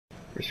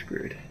we're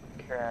screwed.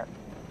 Crap.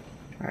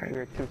 Alright.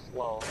 You're too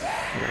slow.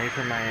 Ready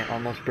for my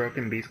almost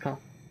broken beast call?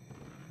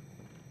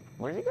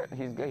 Where's he go?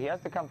 He's good. He has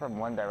to come from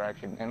one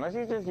direction. Unless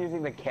he's just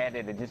using the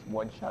cannon and just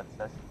one-shots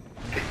us.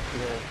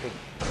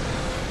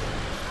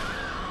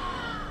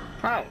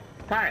 Oh,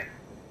 hi.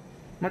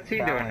 What's he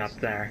doing up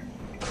there?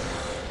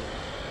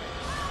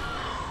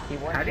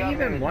 How do you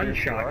even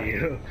one-shot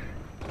you?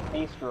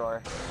 Beast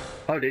roar.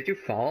 Oh, did you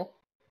fall?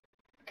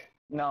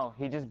 No,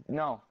 he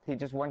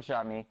just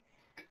one-shot me.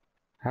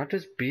 How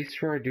does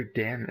Beast Roar do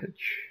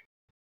damage?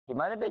 He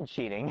might have been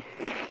cheating.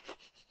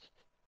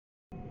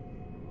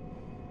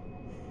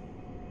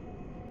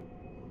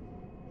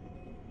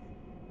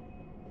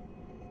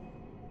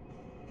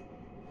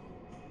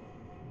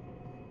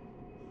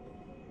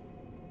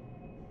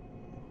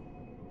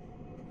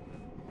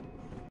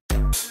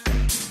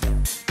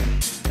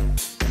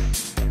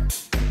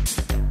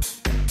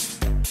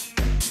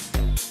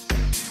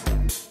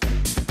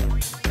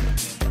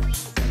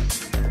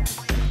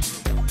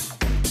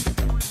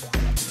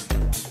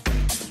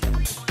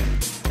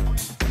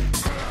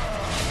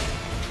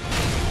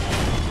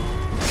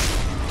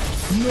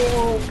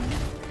 No!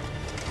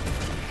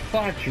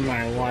 Fudge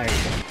my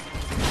life.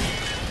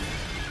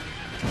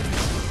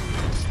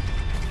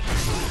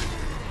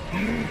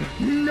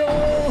 No!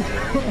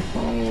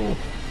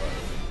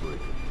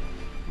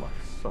 My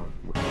son.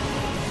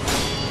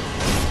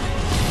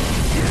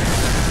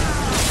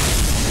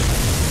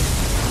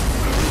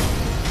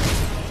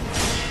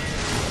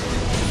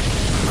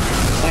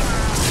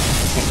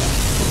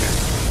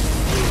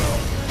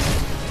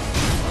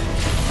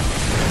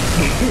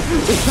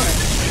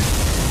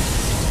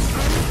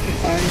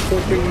 I'm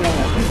flipping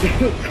that. It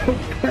was so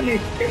funny.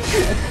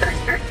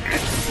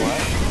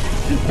 What?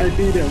 I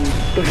beat him,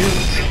 but it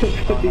was so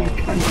fucking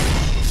funny.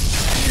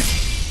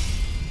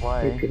 Why?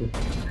 Okay.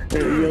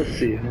 You'll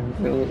see.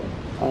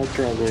 I'll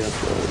probably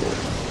upload it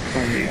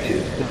on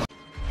YouTube.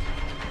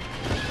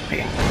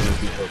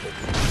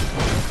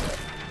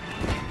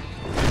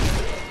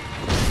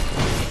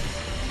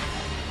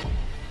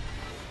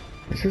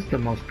 This is the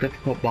most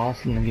difficult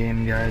boss in the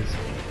game, guys.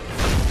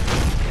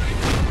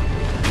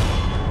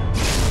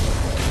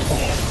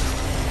 Oh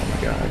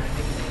my god.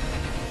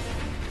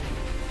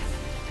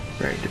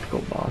 Very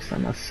difficult boss, I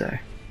must say.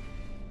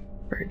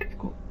 Very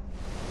difficult.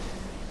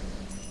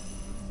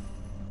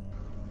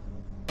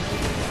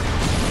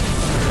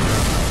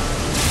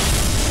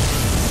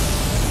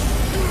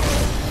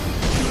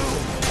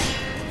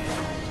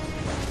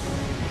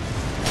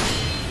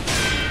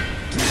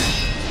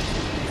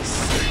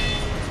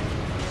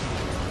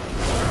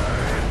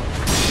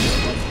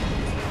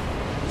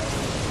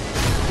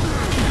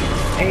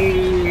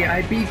 Hey,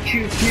 I beat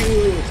you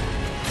too!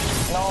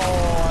 No,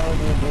 I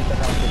didn't beat the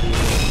hell to beat you.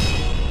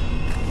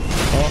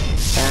 Oh,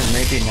 or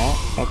maybe not.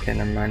 Okay,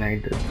 never mind, I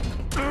did.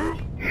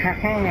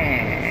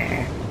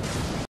 Haha!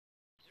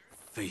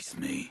 Face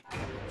me,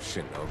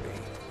 Shinobi.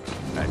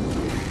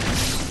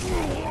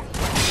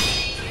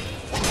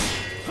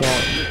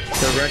 Well,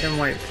 the red and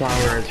white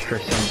flower is for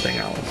something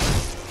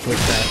else. With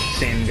that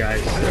same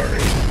guy's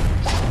story.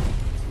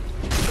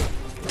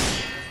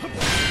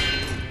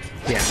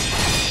 Yeah.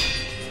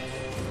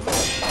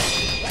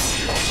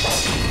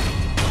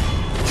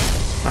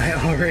 I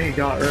already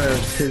got rid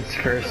of his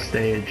first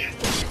stage.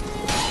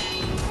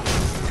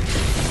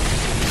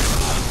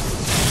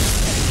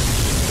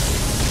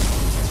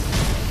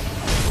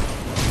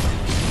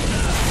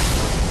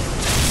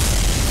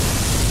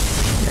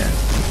 Yeah,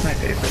 it's my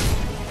favorite.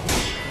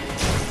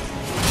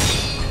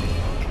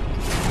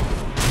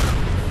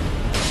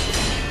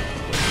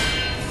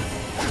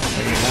 I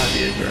mean, not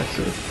be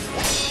aggressive.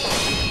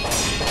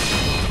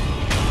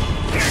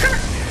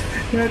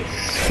 That's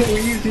so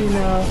easy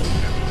now.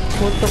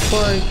 What the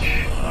fudge?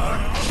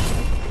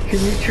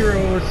 Kenichiro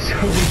was so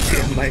easy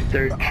on my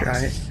third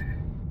try.